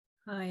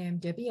Hi, I'm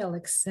Debbie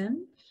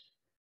Elicksen.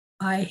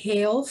 I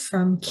hail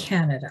from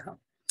Canada,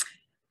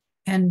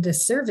 and the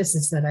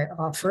services that I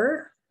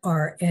offer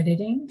are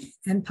editing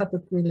and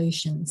public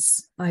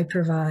relations. I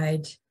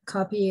provide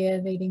copy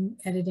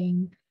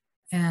editing,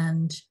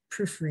 and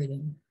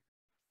proofreading.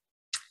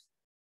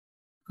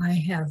 I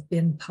have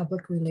been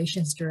public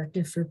relations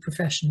director for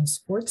professional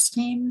sports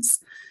teams,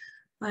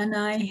 and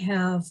I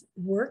have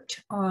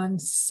worked on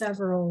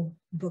several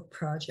book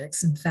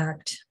projects. In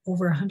fact,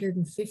 over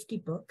 150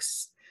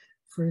 books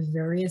for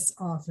various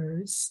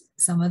authors.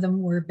 Some of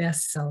them were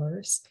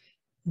bestsellers.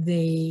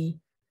 They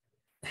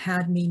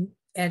had me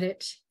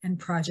edit and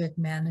project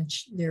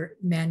manage their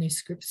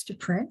manuscripts to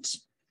print.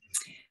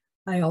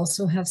 I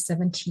also have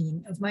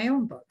 17 of my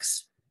own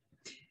books.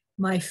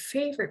 My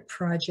favorite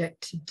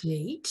project to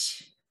date,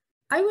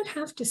 I would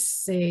have to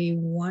say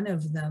one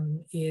of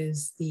them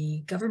is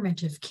the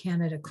Government of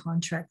Canada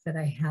contract that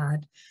I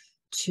had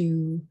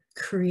to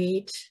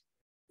create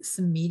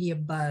some media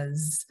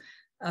buzz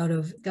out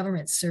of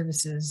government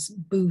services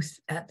booth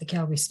at the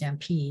Calgary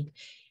Stampede.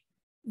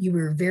 You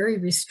were very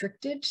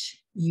restricted.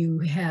 You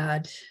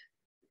had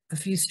a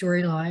few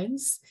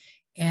storylines,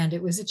 and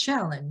it was a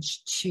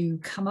challenge to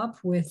come up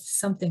with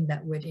something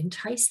that would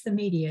entice the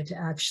media to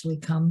actually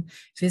come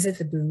visit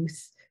the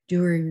booth,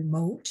 do a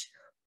remote,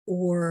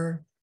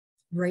 or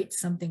write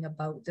something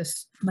about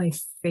this. My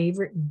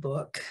favorite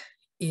book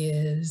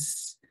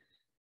is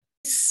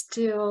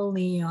still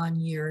Leon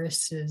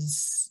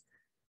Uris's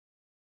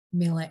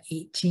Mila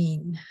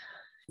 18,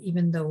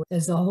 even though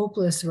it's a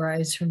hopeless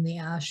rise from the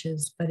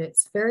ashes, but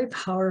it's a very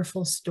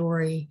powerful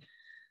story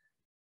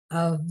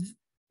of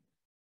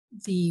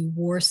the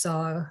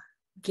Warsaw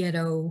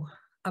Ghetto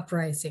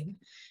uprising.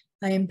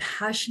 I am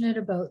passionate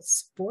about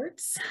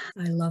sports.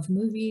 I love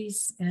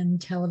movies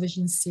and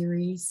television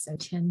series. I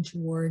tend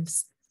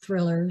towards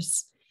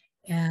thrillers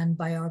and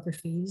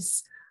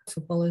biographies.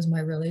 Football is my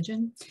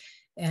religion,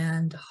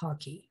 and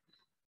hockey.